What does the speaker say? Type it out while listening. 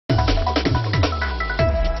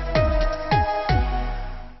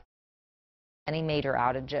any major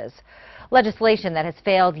outages. Legislation that has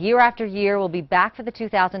failed year after year will be back for the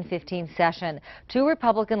 2015 session. Two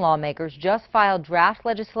Republican lawmakers just filed draft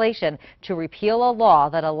legislation to repeal a law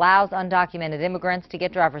that allows undocumented immigrants to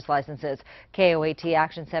get driver's licenses. KOAT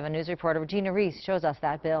Action 7 News reporter Regina Reese shows us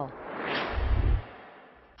that bill.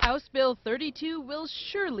 House Bill 32 will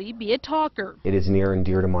surely be a talker. It is near and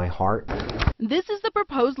dear to my heart. This is the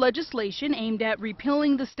proposed legislation aimed at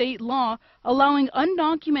repealing the state law allowing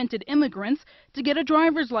undocumented immigrants to get a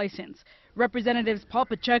driver's license. Representatives Paul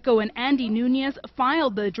Pacheco and Andy Nunez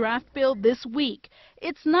filed the draft bill this week.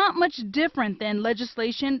 It's not much different than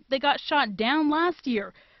legislation that got shot down last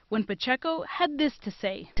year when Pacheco had this to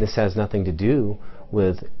say. This has nothing to do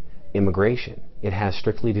with immigration. It has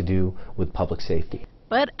strictly to do with public safety.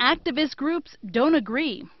 But activist groups don't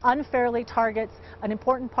agree. Unfairly targets an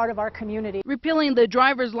important part of our community. Repealing the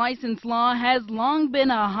driver's license law has long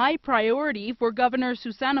been a high priority for Governor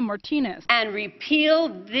Susana Martinez. And repeal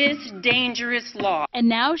this dangerous law. And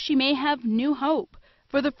now she may have new hope.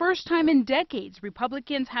 For the first time in decades,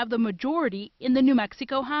 Republicans have the majority in the New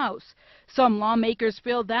Mexico House. Some lawmakers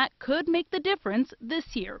feel that could make the difference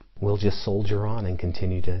this year. We'll just soldier on and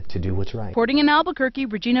continue to do what's right. Reporting in Albuquerque,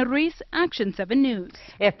 Regina Reese, Action 7 News.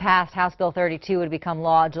 If passed, House Bill 32 would become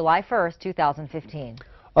law July 1st, 2015.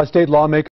 A state lawmaker